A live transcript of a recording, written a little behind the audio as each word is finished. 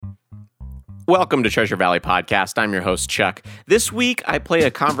Welcome to Treasure Valley Podcast. I'm your host, Chuck. This week, I play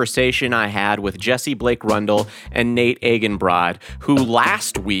a conversation I had with Jesse Blake Rundle and Nate Eigenbrod, who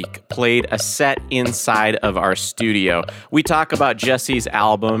last week played a set inside of our studio. We talk about Jesse's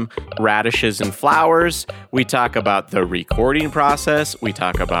album, Radishes and Flowers. We talk about the recording process. We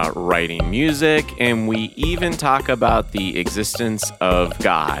talk about writing music. And we even talk about the existence of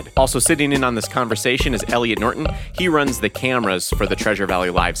God. Also sitting in on this conversation is Elliot Norton. He runs the cameras for the Treasure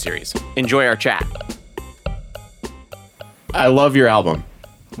Valley Live series. Enjoy our chat. I love your album,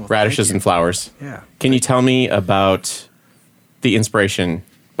 Radishes and Flowers. Yeah. Can you tell me about the inspiration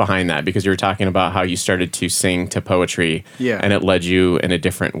behind that? Because you were talking about how you started to sing to poetry, and it led you in a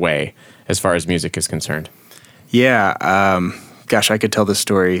different way as far as music is concerned. Yeah. Gosh, I could tell this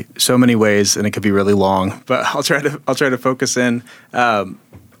story so many ways, and it could be really long. But I'll try to focus in. I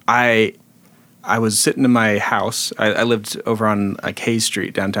was sitting in my house. I lived over on Hayes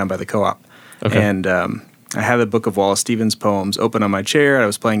Street downtown by the Co-op. Okay. And I had a book of Wallace Stevens poems open on my chair. I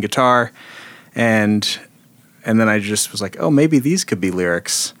was playing guitar. And then I just was like, oh, maybe these could be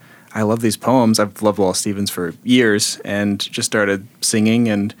lyrics. I love these poems. I've loved Wallace Stevens for years and just started singing.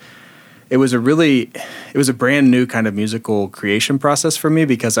 And it was a brand new kind of musical creation process for me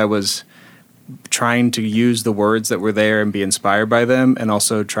because I was trying to use the words that were there and be inspired by them and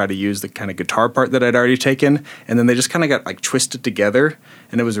also try to use the kind of guitar part that I'd already taken. And then they just kind of got like twisted together.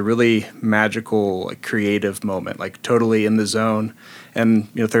 And it was a really magical, like creative moment, like totally in the zone. And,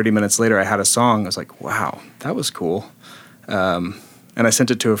 30 minutes later I had a song. I was like, wow, that was cool. And I sent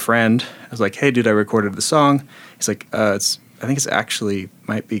it to a friend. I was like, hey, dude, I recorded the song. He's like, I think it's actually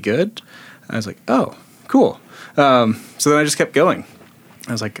might be good. I was like, oh, cool. So then I just kept going.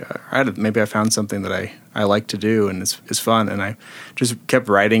 I was like, all right, maybe I found something that I like to do and it's fun. And I just kept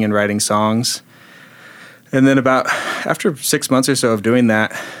writing songs. And then after 6 months or so of doing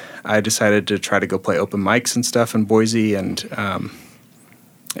that, I decided to try to go play open mics and stuff in Boise. And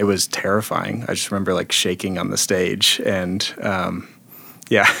it was terrifying. I just remember like shaking on the stage and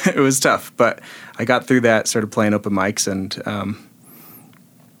it was tough. But I got through that, started playing open mics and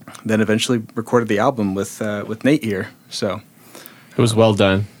then eventually recorded the album with Nate here. So It was well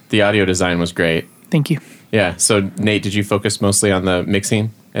done. The audio design was great. Thank you. Yeah. So, Nate, did you focus mostly on the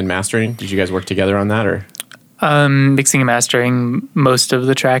mixing and mastering? Did you guys work together on that, or? Mixing and mastering most of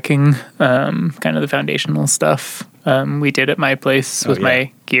the tracking, kind of the foundational stuff. We did at my place with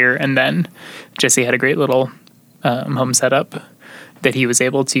my gear, and then Jesse had a great little home setup that he was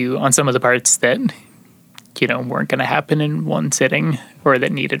able to, on some of the parts that weren't going to happen in one sitting or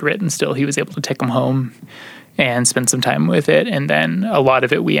that needed written still, he was able to take them home and spend some time with it. And then a lot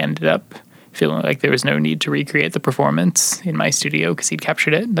of it, we ended up feeling like there was no need to recreate the performance in my studio because he'd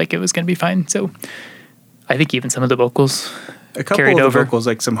captured it like it was going to be fine. So I think even some of the vocals a couple carried of the over. vocals,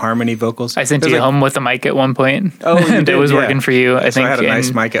 like some harmony vocals. I sent you home with a mic at one point. Oh, and it was working for you, I think. I had a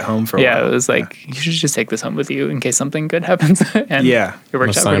nice mic at home for a while. Yeah, it was like, you should just take this home with you in case something good happens. And it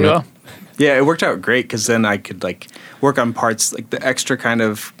worked out pretty well. Yeah, it worked out great because then I could like work on parts, like the extra kind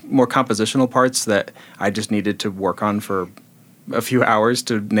of more compositional parts that I just needed to work on for a few hours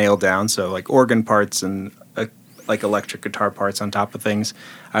to nail down. So like organ parts and like electric guitar parts on top of things.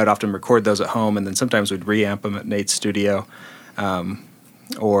 I would often record those at home, and then sometimes we'd reamp them at Nate's studio,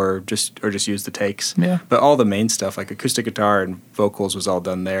 or just use the takes. Yeah. But all the main stuff, like acoustic guitar and vocals, was all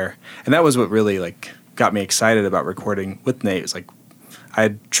done there, and that was what really like got me excited about recording with Nate. It was like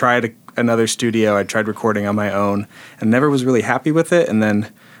I'd tried another studio, I tried recording on my own, and never was really happy with it. And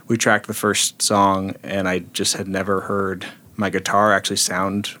then we tracked the first song, and I just had never heard my guitar actually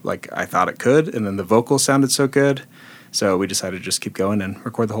sound like I thought it could, and then the vocals sounded so good. So we decided to just keep going and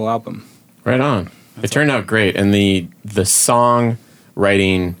record the whole album. Right on. It turned out great, and the song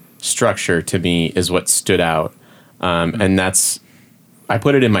writing structure to me is what stood out, and that's I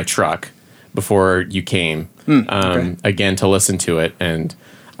put it in my truck before you came again to listen to it, and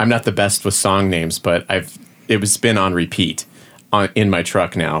I'm not the best with song names, but it's been on repeat in my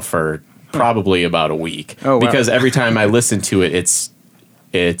truck now for probably about a week. Oh, wow. Because every time I listen to it,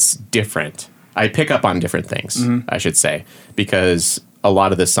 it's different. I pick up on different things, I should say, because a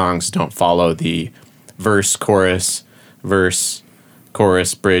lot of the songs don't follow the verse, chorus, bridge,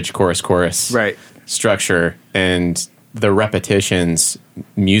 chorus Right. structure, and the repetitions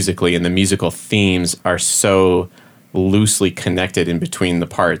musically and the musical themes are so loosely connected in between the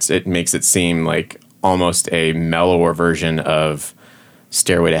parts. It makes it seem like almost a mellower version of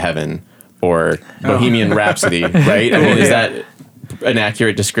Stairway to Heaven or Bohemian Rhapsody, right? I mean, is that an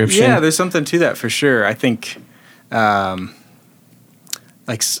accurate description? Yeah, there's something to that for sure. I think, for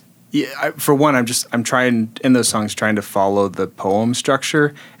one, I'm trying in those songs trying to follow the poem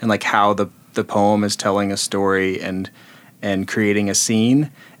structure and like how the the poem is telling a story and creating a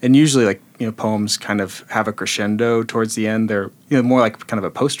scene. And usually, like, poems kind of have a crescendo towards the end. They're more like kind of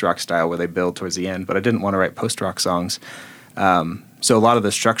a post-rock style where they build towards the end. But I didn't want to write post-rock songs. So a lot of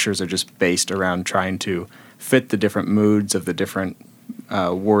the structures are just based around trying to fit the different moods of the different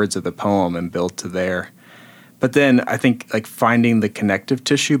words of the poem and build to there. But then I think like finding the connective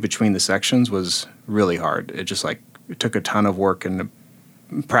tissue between the sections was really hard. It just it took a ton of work and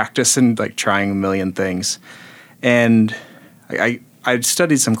practice and like trying a million things. And I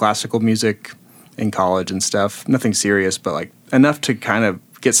studied some classical music in college and stuff, nothing serious, but like enough to kind of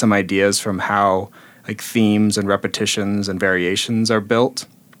get some ideas from how like themes and repetitions and variations are built.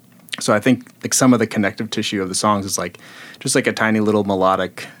 So I think like some of the connective tissue of the songs is like just like a tiny little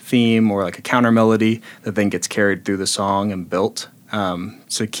melodic theme or like a counter melody that then gets carried through the song and built.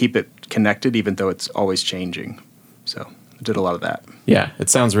 So keep it connected even though it's always changing. So I did a lot of that. Yeah, it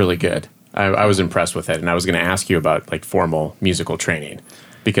sounds really good. I was impressed with it, and I was going to ask you about like formal musical training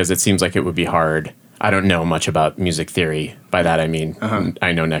because it seems like it would be hard. I don't know much about music theory. By that I mean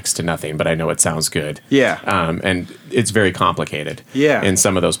I know next to nothing, but I know it sounds good. Yeah. And it's very complicated. Yeah. In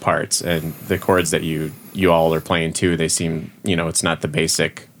some of those parts, and the chords that you all are playing too, they seem it's not the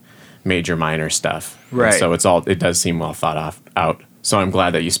basic major minor stuff. Right. And so it does seem well thought out. So I'm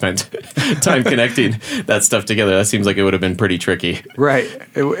glad that you spent time connecting that stuff together. That seems like it would have been pretty tricky. Right.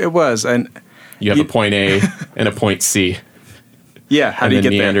 It was. And you have a point A and a point C. Yeah. How do you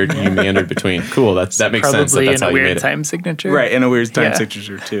get there? You meandered between. Cool. That makes sense. Probably That's in how a you made weird it. time signature. Right. In a weird time Yeah.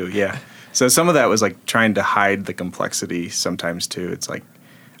 signature too. Yeah. So some of that was like trying to hide the complexity sometimes too. It's like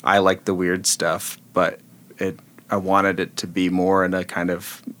I like the weird stuff, but I wanted it to be more in a kind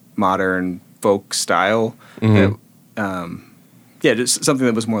of modern folk style. Mm-hmm. Just something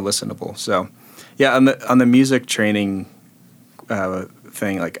that was more listenable. So, yeah, on the music training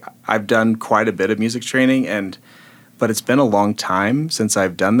thing, like I've done quite a bit of music training, but it's been a long time since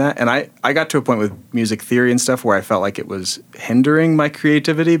I've done that. And I got to a point with music theory and stuff where I felt like it was hindering my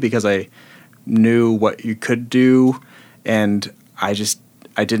creativity because I knew what you could do, and I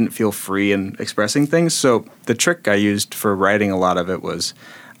didn't feel free in expressing things. So the trick I used for writing a lot of it was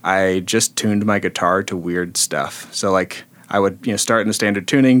I just tuned my guitar to weird stuff. So like I would start in a standard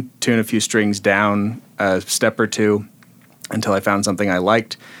tuning, tune a few strings down a step or two until I found something I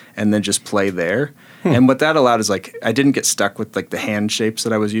liked, and then just play there. And what that allowed is like I didn't get stuck with like the hand shapes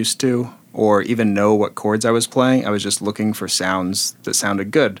that I was used to or even know what chords I was playing. I was just looking for sounds that sounded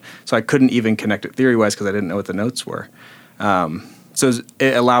good. So I couldn't even connect it theory-wise because I didn't know what the notes were. So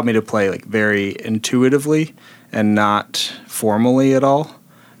it allowed me to play like very intuitively and not formally at all.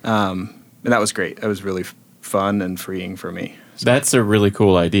 And that was great. It was really fun and freeing for me. That's a really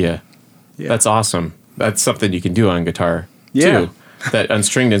cool idea. Yeah. That's awesome. That's something you can do on guitar Yeah. too. That on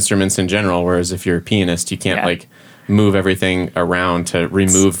stringed instruments in general, whereas if you're a pianist, you can't like move everything around to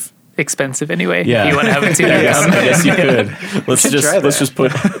remove. Expensive anyway. Yeah. If you want to have it I guess you could. Let's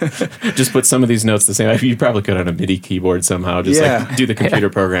just put some of these notes the same. You probably could on a MIDI keyboard somehow. Just like do the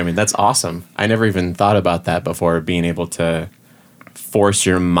computer programming. That's awesome. I never even thought about that before. Being able to force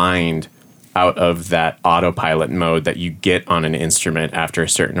your mind out of that autopilot mode that you get on an instrument after a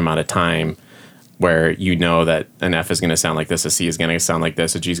certain amount of time, where you know that an F is going to sound like this, a C is going to sound like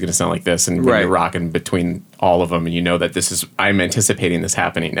this, a G is going to sound like this, and when you're rocking between all of them, and you know that I'm anticipating this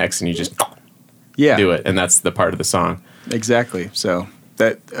happening next, and you just do it, and that's the part of the song. Exactly. So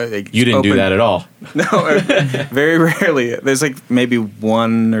that you didn't do that at all. No, very rarely. There's like maybe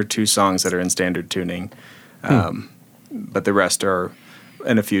one or two songs that are in standard tuning, but the rest are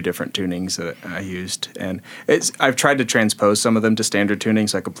in a few different tunings that I used. And I've tried to transpose some of them to standard tuning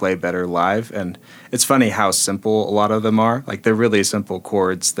so I could play better live. And it's funny how simple a lot of them are. Like they're really simple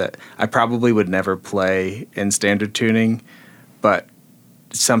chords that I probably would never play in standard tuning, but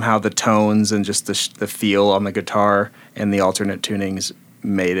somehow the tones and just the feel on the guitar and the alternate tunings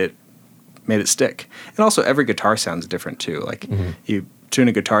made it stick. And also every guitar sounds different too. Like you tune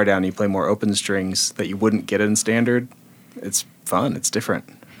a guitar down, you play more open strings that you wouldn't get in standard. It's fun. It's different.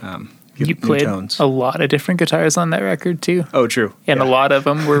 You played a lot of different guitars on that record too. Oh, true. And a lot of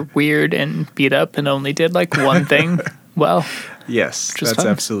them were weird and beat up and only did like one thing well. Yes, that's fun.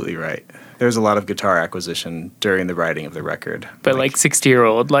 absolutely right. There's a lot of guitar acquisition during the writing of the record. But like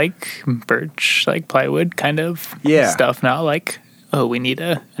 60-year-old, like birch, like plywood kind of stuff. Not like, oh, we need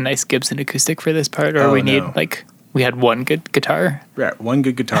a nice Gibson acoustic for this part, or need like, we had one good guitar. Right, one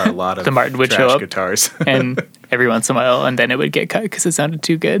good guitar, a lot of the Martin would trash show up guitars. and every once in a while, and then it would get cut because it sounded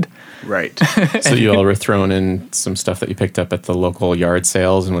too good. Right. So you all were throwing in some stuff that you picked up at the local yard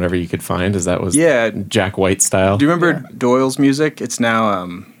sales and whatever you could find. Jack White style? Do you remember Doyle's music? It's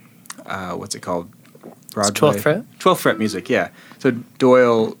now what's it called? Broadway. 12th fret? 12th fret music, yeah. So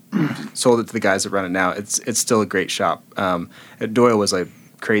Doyle sold it to the guys that run it now. It's still a great shop. Doyle was a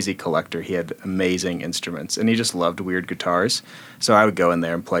crazy collector. He had amazing instruments, and he just loved weird guitars. So I would go in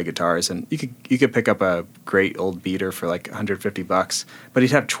there and play guitars, and you could pick up a great old beater for like $150, but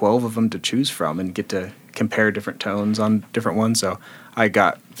he'd have 12 of them to choose from and get to compare different tones on different ones. So I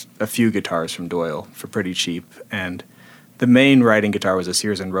got a few guitars from Doyle for pretty cheap, and the main writing guitar was a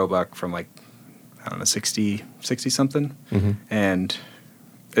Sears and Roebuck from like, I don't know, 60 something. Mm-hmm. And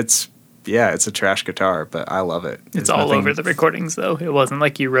it's a trash guitar, but I love it. It's all over the recordings, though. It wasn't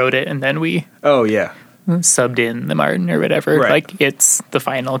like you wrote it and then we subbed in the Martin or whatever. Right. Like, it's the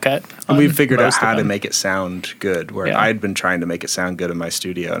final cut. And we figured out how to make it sound good, where I'd been trying to make it sound good in my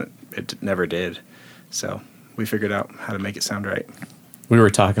studio, and it never did. So we figured out how to make it sound right. We were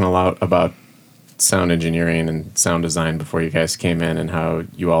talking a lot about sound engineering and sound design before you guys came in, and how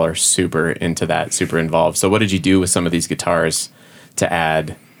you all are super into that, super involved. So what did you do with some of these guitars to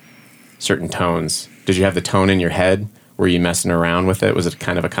add certain tones? Did you have the tone in your head? Were you messing around with it? Was it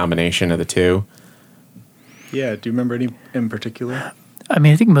kind of a combination of the two? Yeah. Do you remember any in particular? I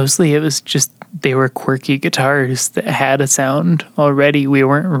mean, I think mostly it was just they were quirky guitars that had a sound already. We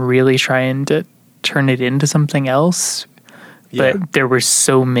weren't really trying to turn it into something else. But there were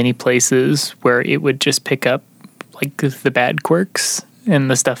so many places where it would just pick up like the bad quirks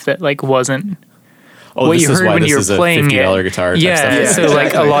and the stuff that like wasn't what you heard when you were playing it. $50 guitar type stuff. Yeah, so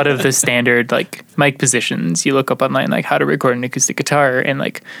like a lot of the standard like mic positions, you look up online like how to record an acoustic guitar, and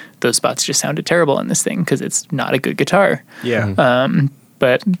like those spots just sounded terrible on this thing because it's not a good guitar. Yeah.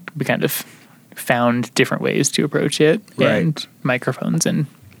 But we kind of found different ways to approach it, and microphones and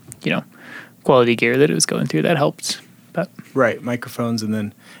quality gear that it was going through that helped. But. Right, microphones, and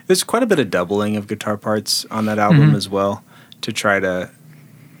then there's quite a bit of doubling of guitar parts on that album as well, to try to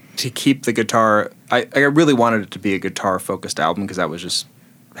keep the guitar. I really wanted it to be a guitar-focused album because that was just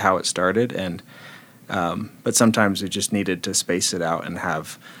how it started, and but sometimes we just needed to space it out and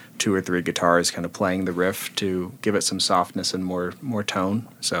have 2 or 3 guitars kind of playing the riff to give it some softness and more tone.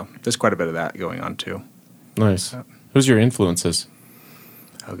 So there's quite a bit of that going on too. Nice. Who's your influences?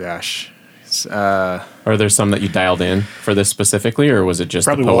 Oh gosh. Are there some that you dialed in for this specifically, or was it just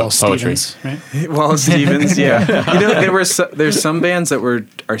probably the Wallace poetry? Stevens, right? Wallace Stevens, yeah. There's some bands that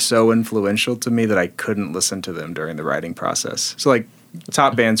are so influential to me that I couldn't listen to them during the writing process. So like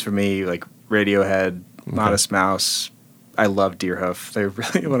top bands for me, like Radiohead, Modest Mouse. I love Deerhoof. They're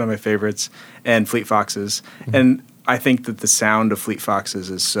really one of my favorites, and Fleet Foxes. Mm-hmm. And I think that the sound of Fleet Foxes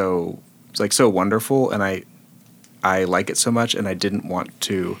is so wonderful, and I like it so much, and I didn't want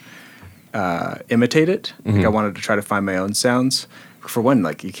to imitate it. Mm-hmm. Like I wanted to try to find my own sounds. For one,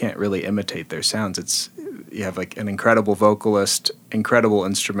 like you can't really imitate their sounds. You have like an incredible vocalist, incredible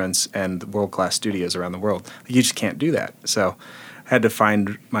instruments, and world-class studios around the world. Like, you just can't do that. So I had to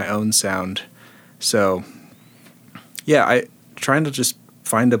find my own sound. So yeah, I trying to just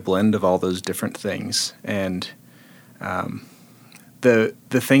find a blend of all those different things. And the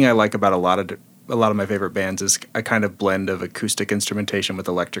thing I like about a lot of my favorite bands is a kind of blend of acoustic instrumentation with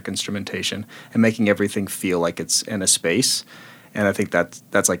electric instrumentation and making everything feel like it's in a space. And I think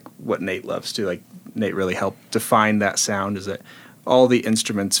that's like what Nate loves too. Like Nate really helped define that sound, is that all the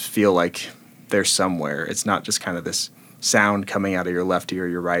instruments feel like they're somewhere. It's not just kind of this sound coming out of your left ear or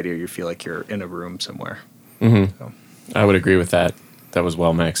your right ear. You feel like you're in a room somewhere. Mm-hmm. So. I would agree with that. That was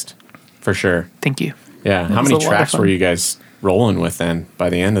well mixed, for sure. Thank you. Yeah. How many tracks were you guys rolling with then by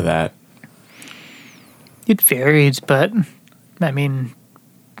the end of that? It varied, but I mean,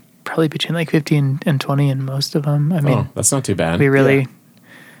 probably between like 15 and 20 in most of them. I mean, that's not too bad. We really,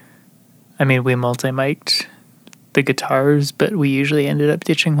 I mean, we multi-mic'd the guitars, but we usually ended up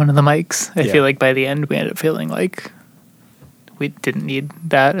ditching one of the mics. I feel like by the end we ended up feeling like we didn't need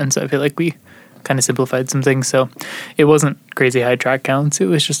that, and so I feel like we kind of simplified some things. So it wasn't crazy high track counts. It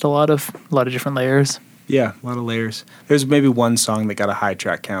was just a lot of different layers. Yeah, a lot of layers. There's maybe one song that got a high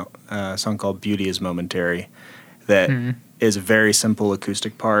track count, a song called Beauty is Momentary, that is a very simple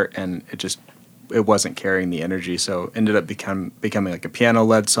acoustic part, and it wasn't carrying the energy, so ended up becoming like a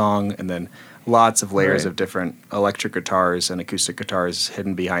piano-led song, and then lots of layers of different electric guitars and acoustic guitars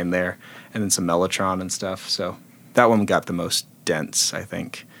hidden behind there, and then some Mellotron and stuff. So that one got the most dense, I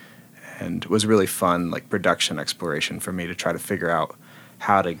think, and was really fun, like production exploration for me to try to figure out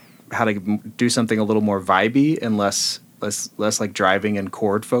how to do something a little more vibey and less like driving and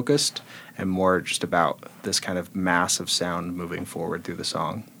chord focused, and more just about this kind of massive sound moving forward through the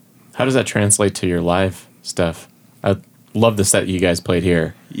song. How does that translate to your live stuff? I love the set you guys played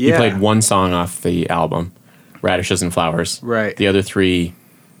here. Yeah. You played one song off the album, Radishes and Flowers. Right. The other 3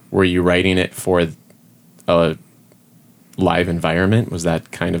 were you writing it for a live environment? Was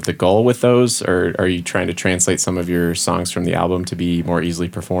that kind of the goal with those, or are you trying to translate some of your songs from the album to be more easily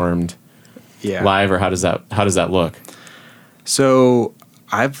performed live, or how does that look? So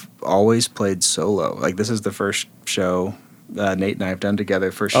I've always played solo. Like, this is the first show Nate and I have done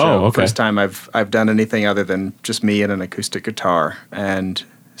together. First time I've done anything other than just me and an acoustic guitar. And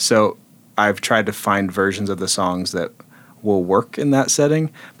so I've tried to find versions of the songs that will work in that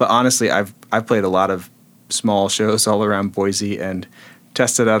setting. But honestly, I've played a lot of small shows all around Boise and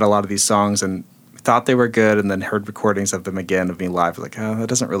tested out a lot of these songs and thought they were good, and then heard recordings of them again of me live. Like, oh, that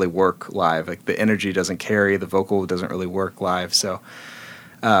doesn't really work live. Like, the energy doesn't carry, the vocal doesn't really work live. So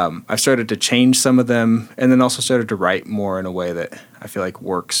I've started to change some of them, and then also started to write more in a way that I feel like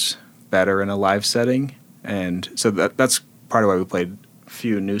works better in a live setting. And so that's part of why we played a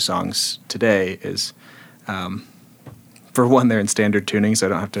few new songs today is, for one, they're in standard tuning, so I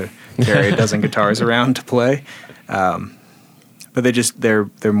don't have to carry a dozen guitars around to play. But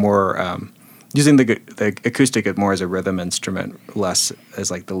they're more using the acoustic more as a rhythm instrument, less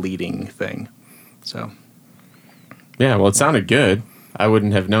as like the leading thing. So, yeah, well, it sounded good. I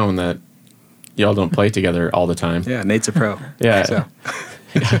wouldn't have known that y'all don't play together all the time. Yeah, Nate's a pro. Yeah, so.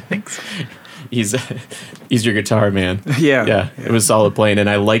 Thanks. He's your guitar man. Yeah. It was solid playing, and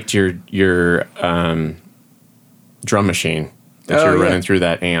I liked your drum machine that you were running through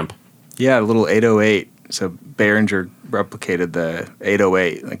that amp. Yeah, a little 808. So Behringer replicated the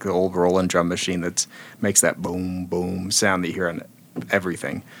 808, like the old Roland drum machine that makes that boom, boom sound that you hear on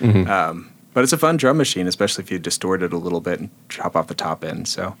everything. Mm-hmm. But it's a fun drum machine, especially if you distort it a little bit and chop off the top end.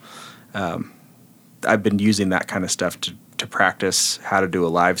 So I've been using that kind of stuff to practice how to do a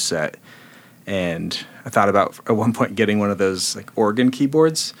live set. And I thought about at one point getting one of those like organ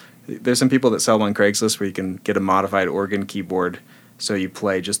keyboards. There's some people that sell on Craigslist where you can get a modified organ keyboard. So you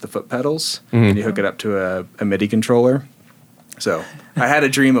play just the foot pedals, and you hook it up to a MIDI controller. So I had a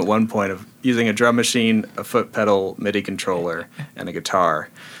dream at one point of using a drum machine, a foot pedal, MIDI controller, and a guitar.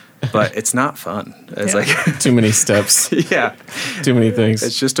 But it's not fun. It's like too many steps. Yeah, too many things.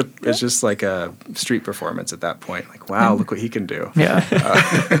 It's just like a street performance at that point. Like, wow, look what he can do. Yeah,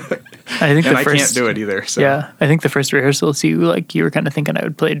 I think I can't do it either. So. Yeah, I think the first rehearsals you were kind of thinking I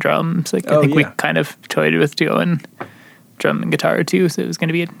would play drums. Like, I think we kind of toyed with going drum and guitar too, so it was going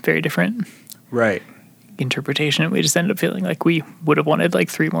to be a very different interpretation. We just ended up feeling like we would have wanted like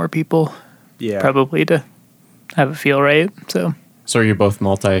 3 more people, probably, to have it feel right. So are you both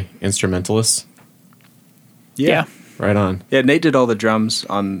multi-instrumentalists? Yeah. Right on. Yeah, Nate did all the drums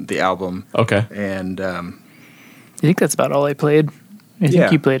on the album. Okay. And I think that's about all I played. I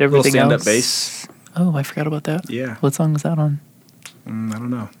think you played everything else. Stand-up bass. Oh, I forgot about that. Yeah. What song was that on? I don't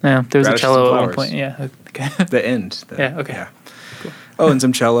know. Yeah, there was Radishes a cello and at one Flowers. point. Yeah. Okay. The end. Okay. Yeah. Cool. Oh, and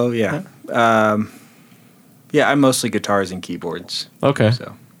some cello. Yeah. I'm mostly guitars and keyboards. Okay.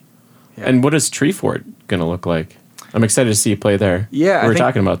 So. Yeah. And what is Treefort going to look like? I'm excited to see you play there. Yeah, we were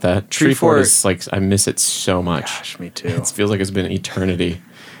talking about that. Treefort is like, I miss it so much. Gosh, me too. It feels like it's been an eternity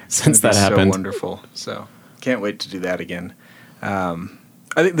since that happened. So wonderful. So can't wait to do that again. I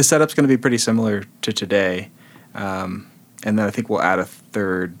think the setup's going to be pretty similar to today. And then I think we'll add a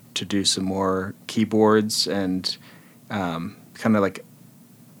third to do some more keyboards and kind of like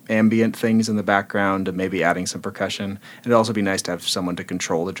ambient things in the background and maybe adding some percussion. It'd also be nice to have someone to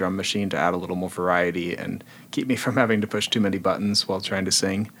control the drum machine to add a little more variety and keep me from having to push too many buttons while trying to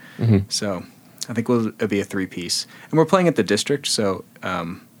sing. Mm-hmm. So I think it'll be a 3-piece. And we're playing at the District, so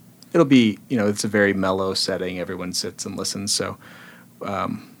it'll be, it's a very mellow setting. Everyone sits and listens. So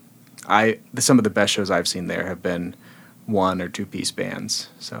some of the best shows I've seen there have been 1 or 2-piece bands.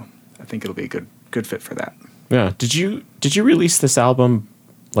 So I think it'll be a good fit for that. Yeah. Did you release this album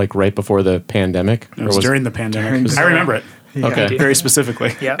like right before the pandemic? It was during the pandemic. I remember it. Yeah. Okay. Very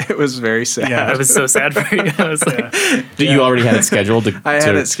specifically. Yeah. It was very sad. Yeah, I was so sad for you. I was like, You already had it scheduled? I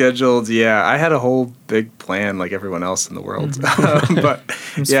had it scheduled, yeah. I had a whole big plan like everyone else in the world. But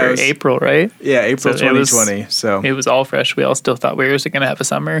it was April, right? Yeah, April 2020. So it was all fresh. We all still thought we were going to have a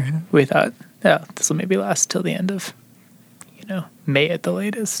summer. We thought, this will maybe last till the end of, May at the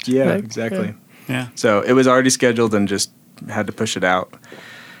latest. Yeah, exactly. Yeah. So it was already scheduled and just had to push it out.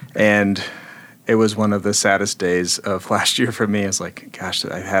 And it was one of the saddest days of last year for me. It was like, gosh,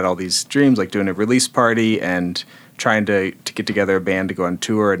 I had all these dreams, like doing a release party and trying to get together a band to go on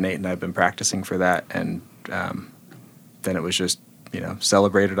tour. And Nate and I have been practicing for that. And then it was just,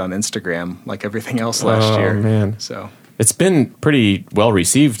 celebrated on Instagram like everything else last year. Oh, man. So it's been pretty well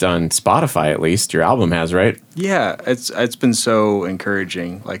received on Spotify, at least. Your album has, right? Yeah, it's been so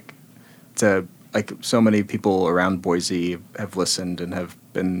encouraging. So many people around Boise have listened and have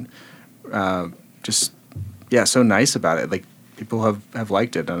been just so nice about it. Like people have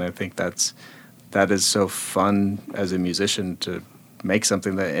liked it, and I think that is so fun as a musician to make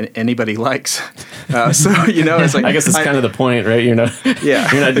something that anybody likes. So it's like I guess it's kind of the point, right? You're not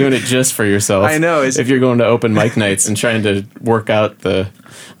doing it just for yourself. I know. If you're going to open mic nights and trying to work out the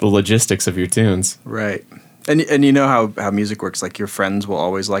logistics of your tunes, right? And you know how music works. Like your friends will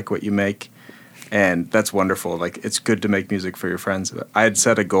always like what you make, and that's wonderful. Like it's good to make music for your friends. I had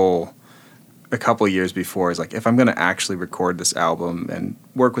set a goal a couple of years before. Is like, if I'm going to actually record this album and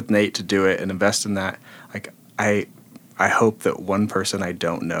work with Nate to do it and invest in that, like I hope that one person I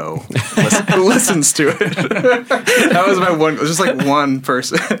don't know listens to it. That was my one. It was just like one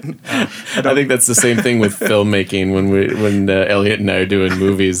person. I think that's the same thing with filmmaking. When Elliot and I are doing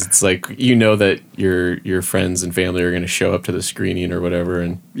movies, it's like that your friends and family are going to show up to the screening or whatever,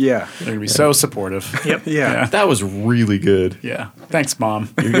 and they're going to be so supportive. Yep. Yeah. That was really good. Yeah. Thanks,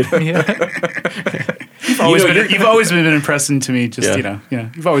 Mom. Yeah. You've always been impressing to me. Just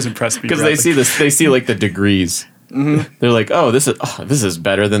you've always impressed me because they see this. They see like the degrees. Mm-hmm. They're like, this is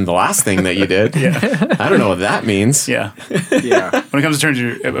better than the last thing that you did. I don't know what that means. Yeah. When it comes to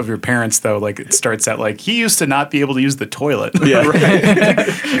terms of your parents, though, like it starts at like he used to not be able to use the toilet. Yeah,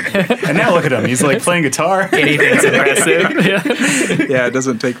 right. And now look at him. He's like playing guitar. Anything's impressive. Yeah, it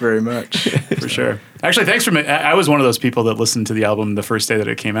doesn't take very much for sure. Actually, thanks for me. I was one of those people that listened to the album the first day that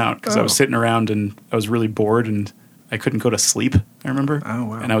it came out because I was sitting around and I was really bored and I couldn't go to sleep, I remember. Oh,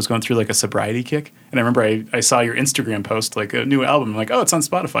 wow. And I was going through like a sobriety kick. And I remember I saw your Instagram post, like a new album. I'm like, it's on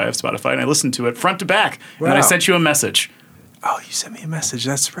Spotify. I have Spotify. And I listened to it front to back. Wow. And then I sent you a message. Oh, you sent me a message.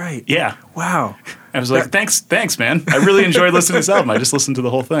 That's right. Yeah. Wow. I was like, thanks, man. I really enjoyed listening to this album. I just listened to the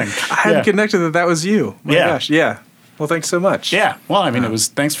whole thing. I hadn't connected that was you. My gosh. Yeah. Well, thanks so much. Yeah. Well, I mean, it was,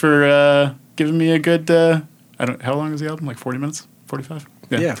 thanks for giving me a good, how long is the album? Like 40 minutes? 45?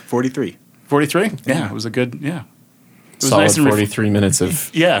 Yeah, 43. 43? Yeah. It was a good, It was solid nice and 43 minutes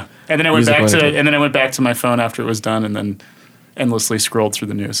of and then I went back to my phone after it was done, and then endlessly scrolled through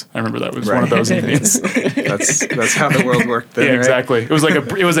the news. I remember that was one of those evenings. That's how the world worked then. Yeah, exactly. It was like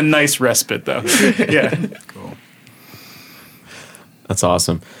it was a nice respite though. Yeah, cool. That's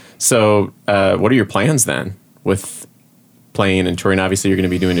awesome. So, what are your plans then with playing and touring? Obviously, you're going to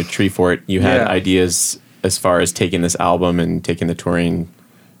be doing a Treefort. You had ideas as far as taking this album and taking the touring.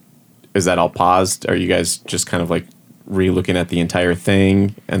 Is that all paused? Are you guys just kind of like re-looking at the entire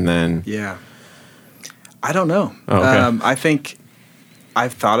thing and then I don't know. I think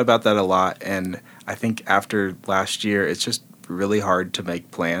I've thought about that a lot, and I think after last year it's just really hard to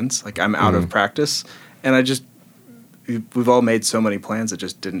make plans. Like I'm out of practice, and we've all made so many plans that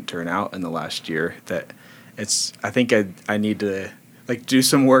just didn't turn out in the last year that I think I need to like do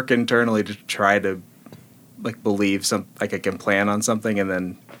some work internally to try to like believe I can plan on something and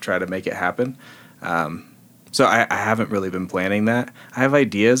then try to make it happen. So I haven't really been planning that. I have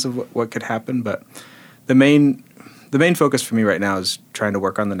ideas of what could happen, but the main focus for me right now is trying to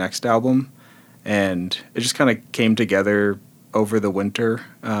work on the next album, and it just kind of came together over the winter.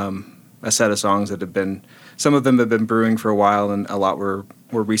 A set of songs that some of them have been brewing for a while, and a lot were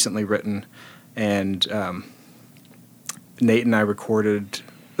recently written. And Nate and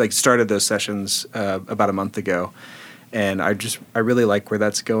I started those sessions about a month ago. And I really like where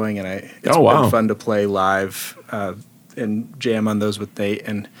that's going, and it's been fun to play live and jam on those with Nate.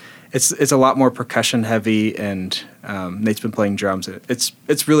 And it's a lot more percussion heavy, and Nate's been playing drums.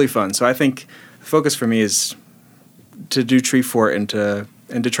 It's really fun. So I think the focus for me is to do Treefort and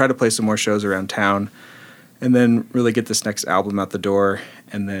to try to play some more shows around town, and then really get this next album out the door,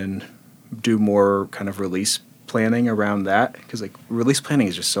 and then do more kind of release planning around that, because like release planning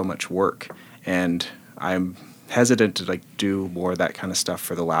is just so much work, and I'm hesitant to like do more of that kind of stuff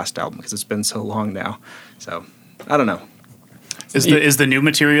for the last album because it's been so long now. So I don't know. Is the new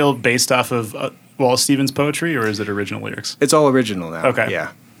material based off of Wallace Stevens' poetry, or is it original lyrics? It's all original now. Okay.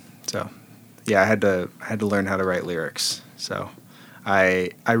 Yeah. So I had to learn how to write lyrics. So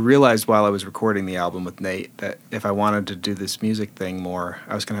I realized while I was recording the album with Nate that if I wanted to do this music thing more,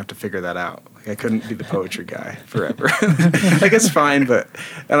 I was going to have to figure that out. Like I couldn't be the poetry guy forever. Like it's fine, and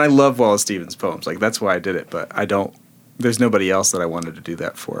I love Wallace Stevens' poems. Like that's why I did it, but there's nobody else that I wanted to do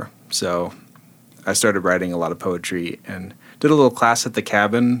that for. So I started writing a lot of poetry and did a little class at the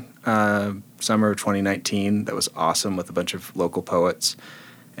Cabin summer of 2019 that was awesome with a bunch of local poets,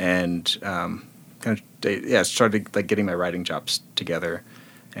 and started like getting my writing chops together,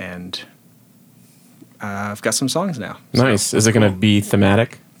 and I've got some songs now. Nice. So, is it going to be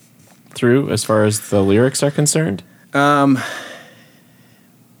thematic through as far as the lyrics are concerned? Yeah,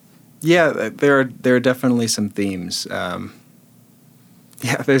 there are definitely some themes.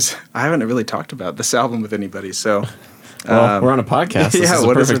 Yeah, I haven't really talked about this album with anybody, so. Well, we're on a podcast. This is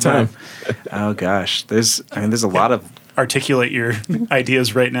the perfect time. Oh gosh, there's a lot of. Articulate your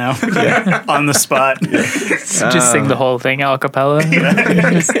ideas right now on the spot. Just sing the whole thing a cappella.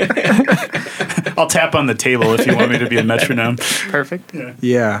 I'll tap on the table if you want me to be a metronome. Perfect.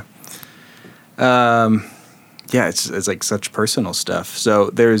 Yeah. It's like such personal stuff.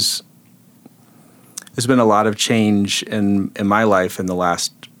 So there's been a lot of change in my life in the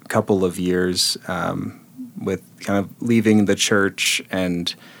last couple of years, with kind of leaving the church,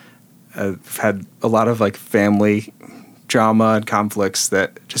 and I've had a lot of like family drama and conflicts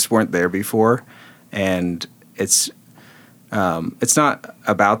that just weren't there before, and it's not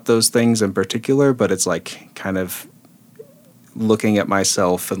about those things in particular, but it's like kind of looking at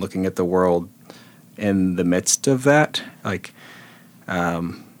myself and looking at the world in the midst of that, like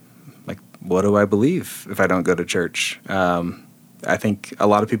what do I believe if I don't go to church? I think a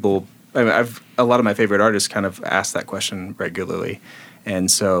lot of people. A lot of my favorite artists kind of ask that question regularly, and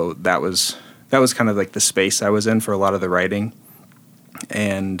so that was kind of like the space I was in for a lot of the writing,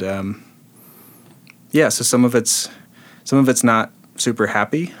 and so some of it's not super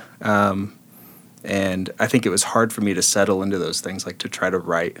happy, and I think it was hard for me to settle into those things, like to try to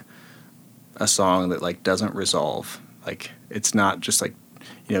write a song that like doesn't resolve, like it's not just like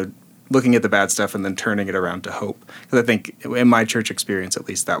looking at the bad stuff and then turning it around to hope. Because I think in my church experience, at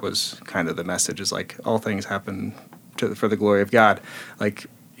least, that was kind of the message, is like all things happen for the glory of God. Like,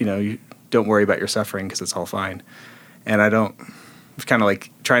 you don't worry about your suffering because it's all fine. And I was kind of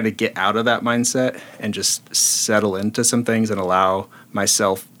like trying to get out of that mindset and just settle into some things and allow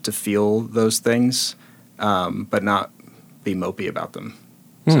myself to feel those things, but not be mopey about them.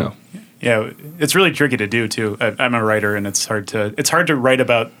 So, yeah, it's really tricky to do too. I'm a writer, and it's hard to write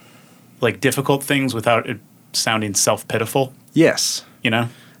about like difficult things without it sounding self-pitiful. Yes.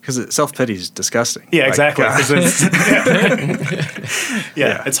 Because self-pity is disgusting. Yeah, exactly.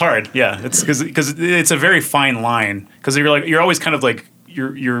 It's hard. Yeah, it's because it's a very fine line, because you're always kind of like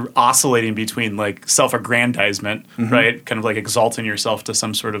you're oscillating between like self-aggrandizement, right? Kind of like exalting yourself to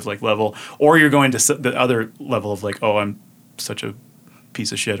some sort of like level, or you're going to the other level of like, oh, I'm such a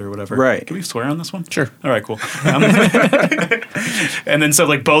piece of shit or whatever. Right. Can we swear on this one? Sure. All right, cool. And then so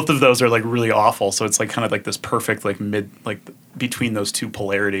like both of those are like really awful. So it's like kind of like this perfect like between those two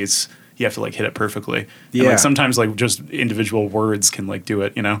polarities, you have to like hit it perfectly. Yeah. And like sometimes like just individual words can like do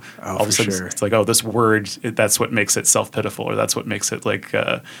it, Oh, all of a sudden sure. it's like, oh, this word, that's what makes it self-pitiful, or that's what makes it like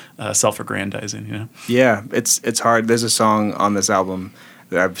self-aggrandizing, Yeah, it's hard. There's a song on this album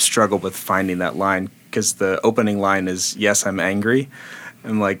that I've struggled with finding that line, because the opening line is, "Yes, I'm angry."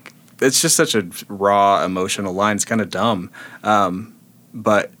 And like, it's just such a raw emotional line. It's kind of dumb.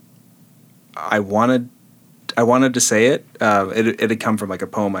 But I wanted to say it. It had come from like a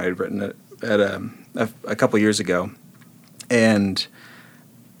poem I had written at a couple years ago. And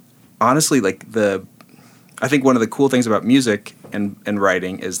honestly, like I think one of the cool things about music and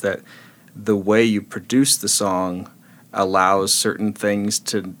writing is that the way you produce the song allows certain things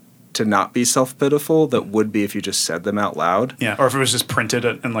to not be self-pitiful that would be if you just said them out loud. Yeah, or if it was just printed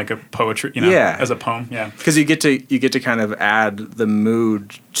in like a poetry, as a poem. Yeah, because you get to kind of add the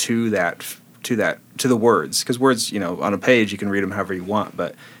mood to the words. Because words, on a page you can read them however you want,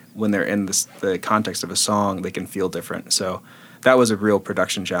 but when they're in the context of a song, they can feel different. So that was a real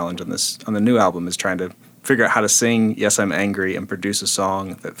production challenge on the new album, is trying to figure out how to sing "Yes, I'm Angry" and produce a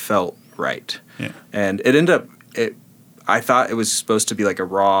song that felt right. Yeah, and it ended up I thought it was supposed to be like a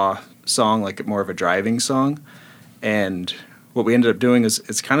raw song, like more of a driving song, and what we ended up doing is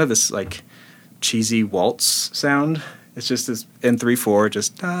it's kind of this like cheesy waltz sound. It's just this in 3/4,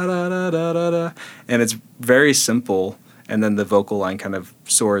 just da da da da da da, and it's very simple. And then the vocal line kind of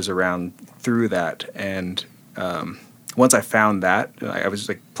soars around through that. And once I found that, I was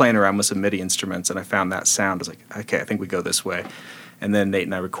like playing around with some MIDI instruments, and I found that sound. I was like, okay, I think we go this way. And then Nate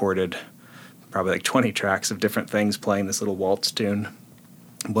and I recorded probably like 20 tracks of different things playing this little waltz tune,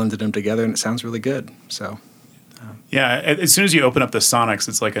 blended them together, and it sounds really good. So, yeah, as soon as you open up the sonics,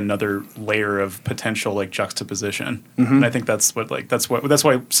 it's like another layer of potential like juxtaposition, and I think that's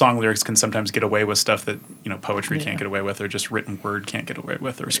why song lyrics can sometimes get away with stuff that poetry can't get away with, or just written word can't get away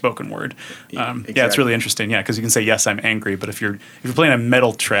with, or spoken word. Exactly. Yeah, it's really interesting. Yeah, because you can say "Yes, I'm angry," but if you're playing a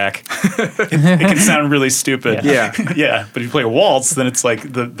metal track, it can sound really stupid. Yeah. Yeah. But if you play a waltz, then it's like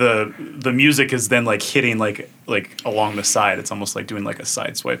the music is then like hitting like along the side. It's almost like doing like a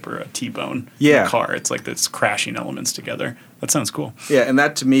side swipe or a T-bone in a car. It's like this crashing elements together. That sounds cool. Yeah, and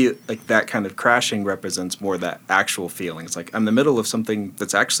that to me, like that kind of crashing represents more that actual feeling. It's like I'm in the middle of something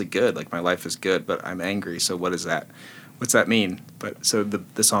that's actually good, like my life is good, but I'm angry. So what is that what's that mean? But so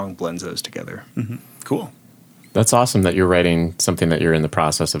the song blends those together. Mm-hmm. Cool. That's awesome that you're writing something that you're in the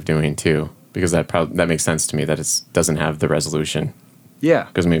process of doing too, because that makes sense to me that it doesn't have the resolution. Yeah,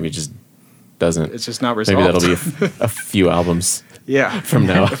 because maybe it just doesn't. It's just not resolved. Maybe that'll be a few albums. Yeah, from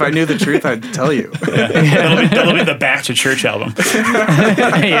now. If I knew the truth, I'd tell you. That'll be the Back to Church album.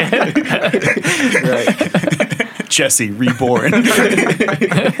 Right. Jesse Reborn. I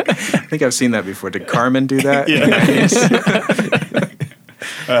think I've seen that before. Did Carmen do that? Yeah.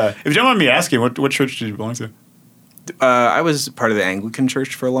 If you don't mind me asking, what church did you belong to? I was part of the Anglican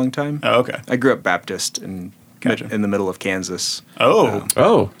Church for a long time. Oh, okay. I grew up Baptist in Gotcha. in the middle of Kansas.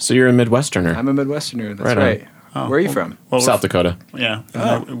 Oh, so you're a Midwesterner. I'm a Midwesterner. That's Right right. Oh, Where are you from? Well, South Dakota. Yeah.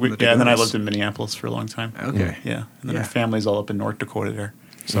 Oh, And then I lived in Minneapolis for a long time. Okay. Yeah. And then Yeah. our family's all up in North Dakota there.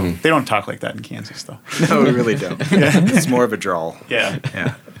 So they don't talk like that in Kansas, though. No, we really don't. It's more of a drawl. Yeah.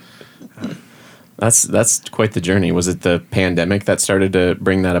 Yeah. That's quite the journey. Was it the pandemic that started to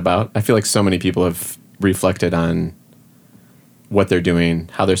bring that about? I feel like so many people have reflected on what they're doing,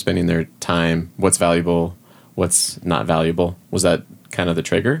 how they're spending their time, what's valuable, what's not valuable. Was that kind of the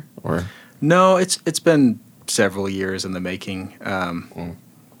trigger, or? No, it's been several years in the making. How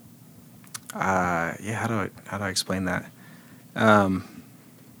do I explain that?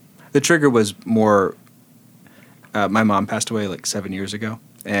 The trigger was more. My mom passed away like 7 years ago,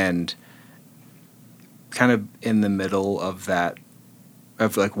 and kind of in the middle of that,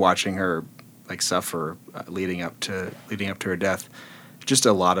 of like watching her like suffer leading up to her death, just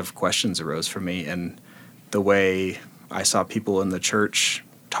a lot of questions arose for me, and the way I saw people in the church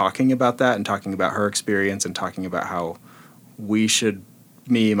talking about that and talking about her experience and talking about how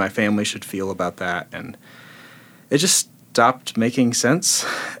me and my family should feel about that, and it just stopped making sense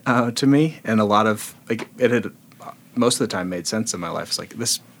to me. And a lot of like it had most of the time made sense in my life. It's like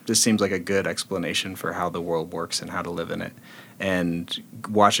this seems like a good explanation for how the world works and how to live in it, and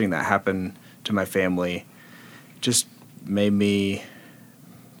watching that happen to my family just made me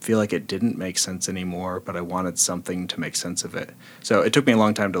feel like it didn't make sense anymore, but I wanted something to make sense of it. So it took me a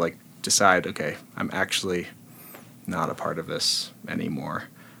long time to like decide, okay, I'm actually not a part of this anymore.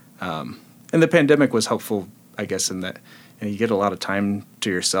 And the pandemic was helpful, I guess, in that you get a lot of time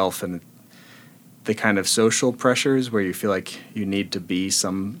to yourself, and the kind of social pressures where you feel like you need to be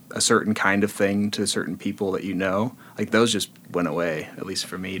a certain kind of thing to certain people that you know, like those just went away, at least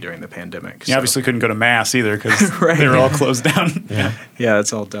for me during the pandemic. You obviously couldn't go to mass either because Right. they were all closed down. Yeah. Yeah,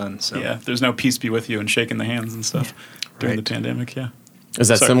 it's all done. So Yeah, there's no peace be with you and shaking the hands and stuff during Right. the pandemic. Yeah, Is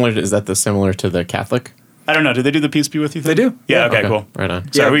that Sorry. similar? Is that similar to the Catholic? I don't know. Did they do the peace be with you thing? They do. Yeah. Yeah. Okay. Cool. Right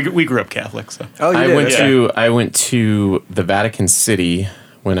on. Sorry, Yeah. we grew up Catholic, so Oh, you I did? went Okay. I went to the Vatican City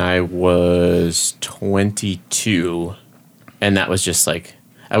when I was 22, and that was just like,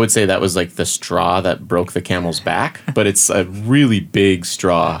 I would say that was like the straw that broke the camel's back, but it's a really big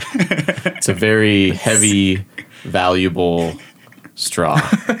straw. It's a very heavy, valuable straw.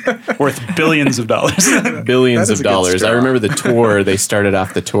 worth billions of dollars. Billions That is of a good dollars. I straw. remember the tour, they started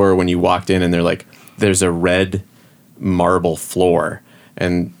off the tour when you walked in and they're like, there's a red marble floor.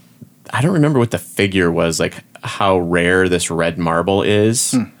 And I don't remember what the figure was, like how rare this red marble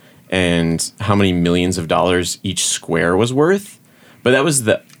is and how many millions of dollars each square was worth. But that was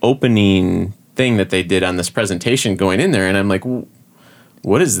the opening thing that they did on this presentation going in there. And I'm like,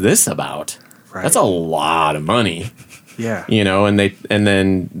 what is this about? Right. That's a lot of money. Yeah. You know, and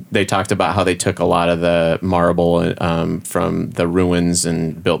then they talked about how they took a lot of the marble from the ruins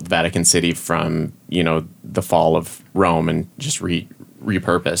and built Vatican City from, you know, the fall of Rome and just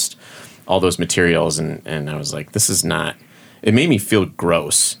repurposed all those materials. And I was like, this is not, it made me feel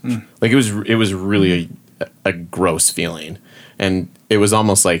gross. Like it was really a gross feeling. And it was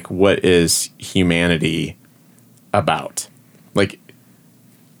almost like, what is humanity about? Like,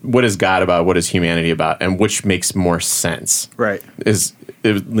 what is God about? What is humanity about? And which makes more sense? Right. Is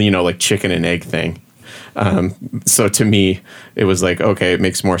it, you know, like chicken and egg thing. So to me, it was like, okay, it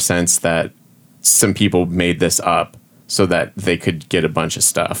makes more sense that some people made this up so that they could get a bunch of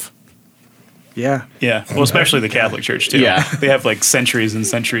stuff. Yeah. Yeah, well, especially the Catholic Church too. Yeah. They have like centuries and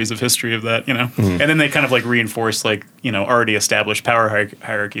centuries of history of that, you know. And then they kind of like reinforce like, you know, already established power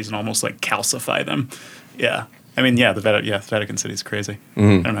hierarchies and almost like calcify them. Yeah. I mean, yeah, Vatican City is crazy. I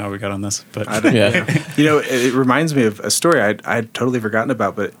don't know how we got on this, but Yeah. You know, it reminds me of a story I'd totally forgotten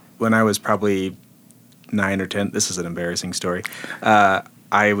about, but when I was probably 9 or 10, this is an embarrassing story.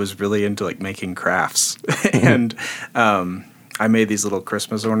 I was really into like making crafts, and I made these little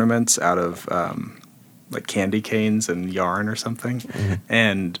Christmas ornaments out of like candy canes and yarn or something,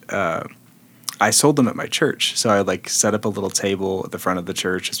 and I sold them at my church. So I like set up a little table at the front of the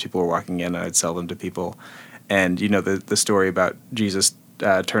church as people were walking in, and I'd sell them to people. and the story about Jesus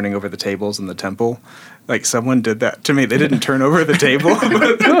turning over the tables in the temple. Like, someone did that to me. They didn't turn over the table.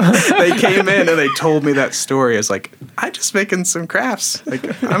 They came in and they told me that story. I was like, I'm just making some crafts. Like,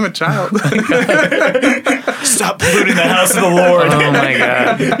 I'm a child. Stop polluting the house of the Lord. Oh my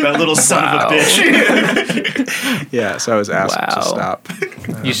God. That little son of a bitch. Yeah, so I was asked to stop.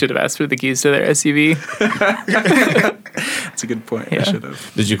 You should have asked for the keys to their SUV. That's a good point. I should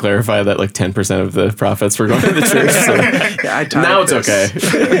have. Did you clarify that like 10% of the profits were going to the church? So Yeah, I tithe now it's this.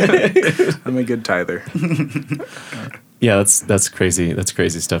 okay. I'm a good tither. Yeah, that's crazy. That's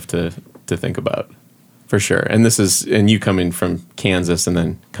crazy stuff to think about, for sure. And you coming from Kansas and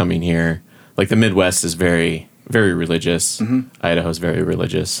then coming here, like the Midwest is very, very religious. Mm-hmm. Idaho's very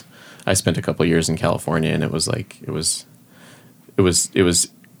religious. I spent a couple years in California, and it was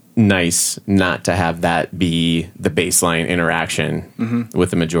nice not to have that be the baseline interaction with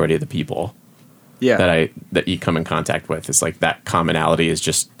the majority of the people. Yeah. that you come in contact with. It's like that commonality is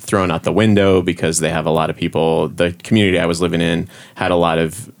just thrown out the window because they have a lot of people. The community I was living in had a lot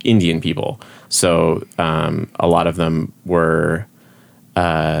of Indian people. So a lot of them were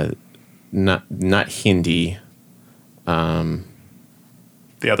not Hindi. The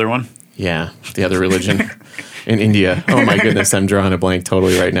other one? Yeah, the other religion in India. Oh my goodness, I'm drawing a blank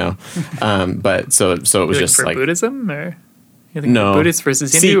totally right now. But so it was just for like Buddhism, or you think no Buddhist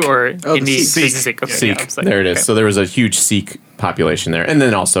versus Hindu, Sikh. or Sikh. Sikh. Okay, Sikh. yeah, I was like, There it is. okay. So there was a huge Sikh population there, and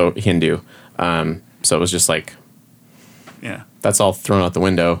then also Hindu. So it was just like Yeah. that's all thrown out the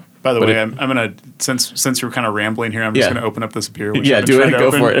window. By the But way, it- I'm gonna since we're kind of rambling here, I'm just Yeah. gonna open up this beer. Which Yeah, I've been do it. trying to Go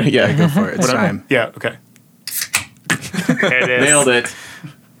open. for it. Yeah, Go for it. It's time. Yeah. Okay. There it is. nailed it.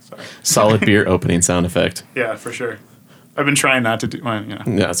 Solid beer opening sound effect. Yeah, for sure. I've been trying not to do. Well, Yeah,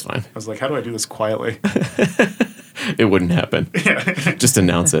 that's fine. I was like, how do I do this quietly? It wouldn't happen. Just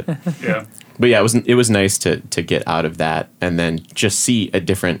announce it. Yeah. But yeah, it was nice to get out of that and then just see a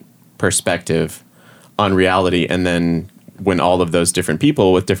different perspective on reality. And then when all of those different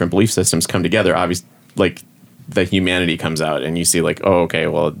people with different belief systems come together, obviously, like the humanity comes out, and you see like, oh, okay,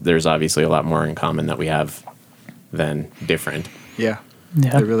 well, there's obviously a lot more in common that we have than different. Yeah.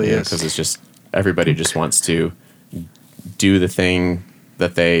 Yeah. There really is. Because it's just everybody just wants to do the thing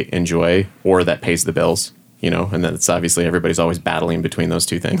that they enjoy or that pays the bills, and then it's obviously everybody's always battling between those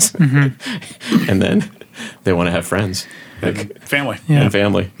two things. And then they want to have friends Family. Yeah. and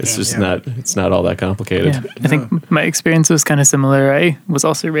family. It's just it's not all that complicated. Yeah, I think my experience was kind of similar. I was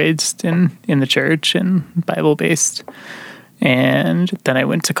also raised in the church and Bible based, and then I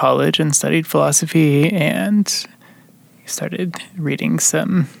went to college and studied philosophy and started reading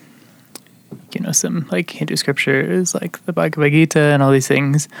some like Hindu scriptures, like the Bhagavad Gita and all these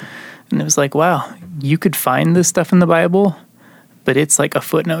things, and it was like, wow, you could find this stuff in the Bible, but it's like a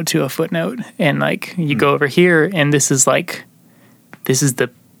footnote to a footnote, and like you go over here, and this is the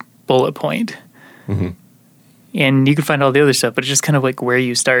bullet point. And you can find all the other stuff, but it's just kind of like where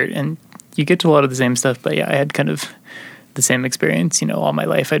you start, and you get to a lot of the same stuff. But yeah, I had kind of the same experience. All my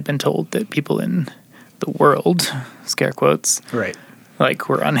life I'd been told that people in the world, scare quotes, Right. like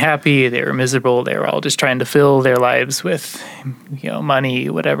were unhappy, they were miserable, they were all just trying to fill their lives with, money,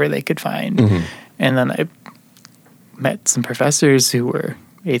 whatever they could find. And then I met some professors who were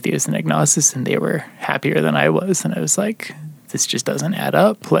atheists and agnostics, and they were happier than I was. And I was like, this just doesn't add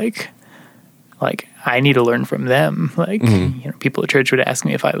up. Like I need to learn from them. Like, people at church would ask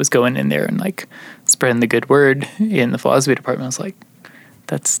me if I was going in there and like spreading the good word in the philosophy department. I was like,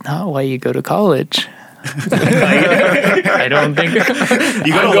 that's not why you go to college. I don't think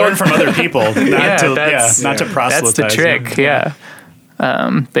You got to learn from other people, not to proselytize. That's the trick. Yeah.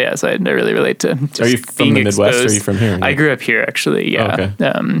 But yeah, so I really relate to just Are you from being the Midwest, exposed. or are you from here? I grew up here, actually. Yeah. Oh,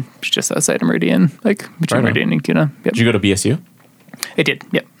 okay. Just outside of Meridian, like between Right on. Meridian and Kuna. Yep. Did you go to BSU? I did.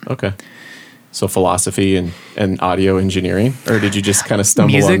 Yep. Okay. So philosophy and audio engineering, or did you just kind of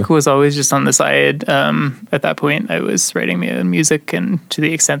stumble Music on was always just on the side. At that point, I was writing my own music, and to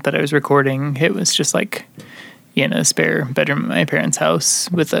the extent that I was recording, it was just like in a spare bedroom at my parents'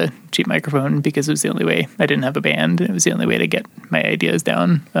 house with a cheap microphone, because it was the only way. I didn't have a band, and it was the only way to get my ideas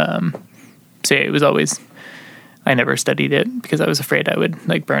down. So yeah, it was always. I never studied it because I was afraid I would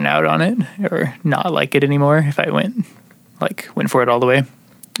like burn out on it or not like it anymore if I went for it all the way.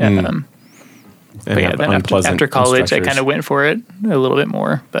 and But yeah, have then unpleasant after college, I instructors? kind of went for it a little bit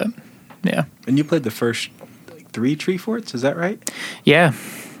more. But yeah, And you played the first 3 Treeforts, is that right? yeah.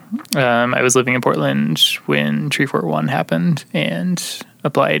 I was living in Portland when Treefort 1 happened, and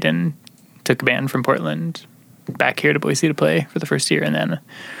applied and took a band from Portland back here to Boise to play for the first year, and then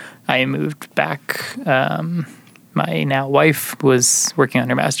I moved back my now wife was working on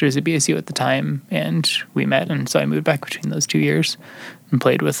her master's at BSU at the time, and we met, and so I moved back between those 2 years and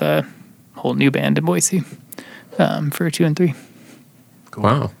played with a whole new band in Boise for 2 and 3. Cool.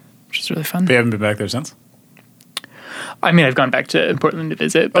 Wow. Which is really fun. They haven't been back there since? I mean, I've gone back to Portland to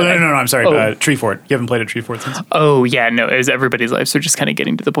visit. But no, I'm sorry. Treefort. You haven't played at Treefort since? Oh, yeah, no. It was everybody's life. So just kind of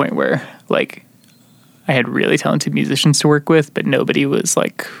getting to the point where, like, I had really talented musicians to work with, but nobody was,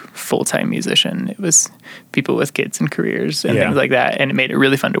 like, full-time musician. It was people with kids and careers and things like that. And it made it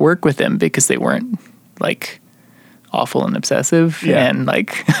really fun to work with them because they weren't, like, awful and obsessive and,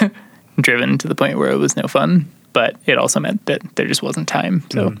 like, driven to the point where it was no fun. But it also meant that there just wasn't time.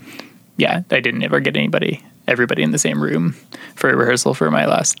 So, I didn't ever get everybody in the same room for a rehearsal for my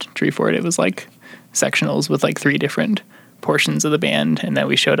last Treefort. It was like sectionals with like 3 different portions of the band, and then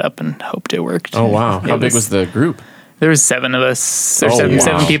we showed up and hoped it worked. Oh wow! How big was the group? There was 7 of us. There's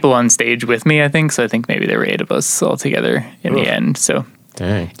 7 people on stage with me, I think. So I think maybe there were 8 of us all together in the end. So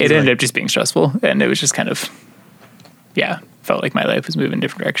it ended up just being stressful, and it was just kind of felt like my life was moving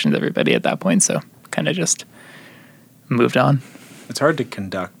different directions. Everybody at that point, so kind of just moved on. It's hard to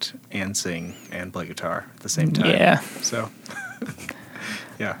conduct and sing and play guitar at the same time. Yeah. So,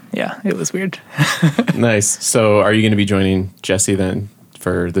 Yeah, it was weird. Nice. So, are you going to be joining Jesse then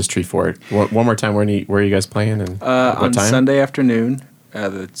for this Treefort? One more time, where are you guys playing? And on time? Sunday afternoon.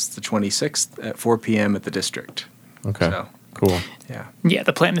 It's the 26th at 4 p.m. at the District. Okay. So, cool. Yeah. Yeah,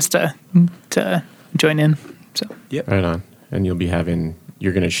 the plan is to join in. So. Yep. Right on. And you're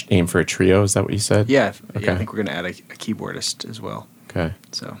going to aim for a trio, is that what you said? Yeah. Okay. Yeah, I think we're going to add a keyboardist as well. Okay.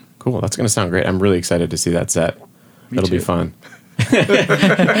 So cool. That's going to sound great. I'm really excited to see that set. It'll be fun.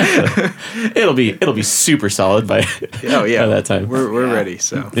 It'll be super solid by that time. We're ready.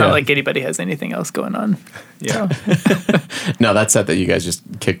 So not like anybody has anything else going on. Yeah. So. No, that set that you guys just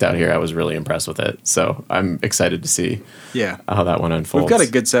kicked out here, I was really impressed with it. So I'm excited to see how that one unfolds. We've got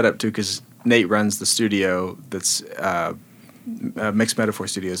a good setup too because Nate runs the studio that's Mixed Metaphor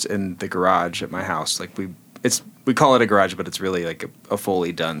Studios in the garage at my house. Like we call it a garage, but it's really like a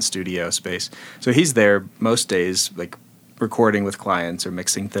fully done studio space. So he's there most days, like recording with clients or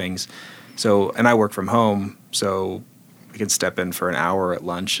mixing things. So, and I work from home, so we can step in for an hour at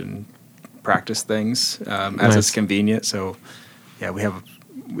lunch and practice things as it's convenient. So, we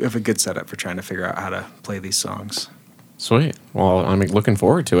have a good setup for trying to figure out how to play these songs. Sweet. Well, I'm looking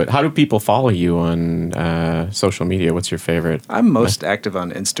forward to it. How do people follow you on social media? What's your favorite? I'm most active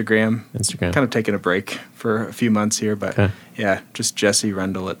on Instagram. Instagram. Kind of taking a break for a few months here, but just Jesse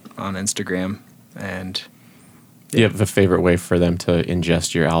Rundle on Instagram. And do you have a favorite way for them to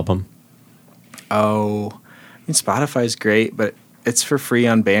ingest your album? Oh, I mean, Spotify's great, but it's for free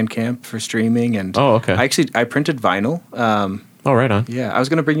on Bandcamp for streaming. And okay. I printed vinyl. Oh, right on. Yeah, I was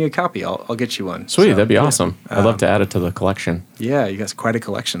going to bring you a copy. I'll get you one. Sweet, that'd be awesome. I'd love to add it to the collection. Yeah, you got quite a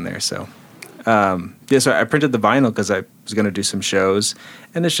collection there. So, so I printed the vinyl because I was going to do some shows,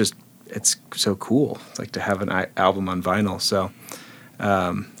 and it's so cool. It's like to have an album on vinyl. So,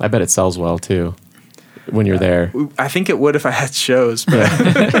 I bet it sells well too when you're there. I think it would if I had shows, but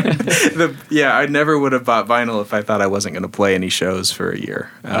I never would have bought vinyl if I thought I wasn't going to play any shows for a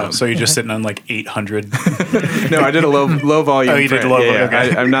year. So you're just sitting on like 800? No, I did a low volume. Oh, you did a low volume.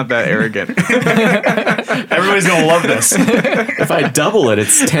 Okay. I'm not that arrogant. Everybody's going to love this. If I double it,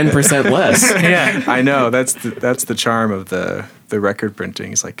 it's 10% less. Yeah, I know. That's the charm of the record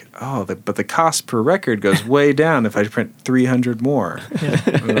printing. It's like, but the cost per record goes way down if I print 300 more.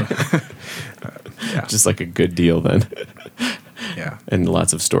 Just like a good deal then. Yeah. And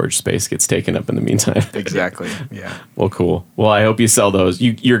lots of storage space gets taken up in the meantime. Exactly. Yeah. Well, cool. Well, I hope you sell those.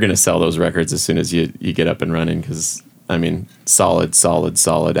 You're going to sell those records as soon as you get up and running because, I mean, solid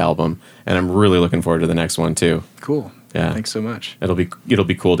album. And I'm really looking forward to the next one too. Cool. Yeah. Thanks so much. It'll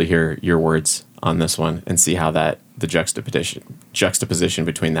be cool to hear your words on this one and see how the juxtaposition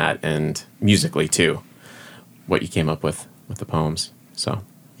between that and musically too, what you came up with the poems. So.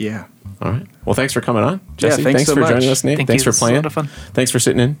 Yeah. All right. Well, thanks for coming on, Jesse. Yeah, thanks so for much. joining us, Nate. Thanks for playing. It was a lot of fun. Thanks for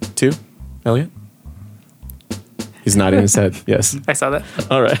sitting in too, Elliot. He's nodding his head. Yes. I saw that.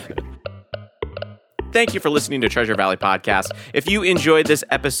 All right. Thank you for listening to Treasure Valley Podcast. If you enjoyed this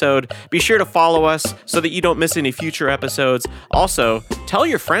episode, be sure to follow us so that you don't miss any future episodes. Also, tell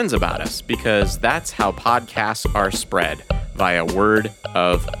your friends about us because that's how podcasts are spread, via word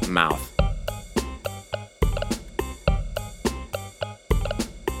of mouth.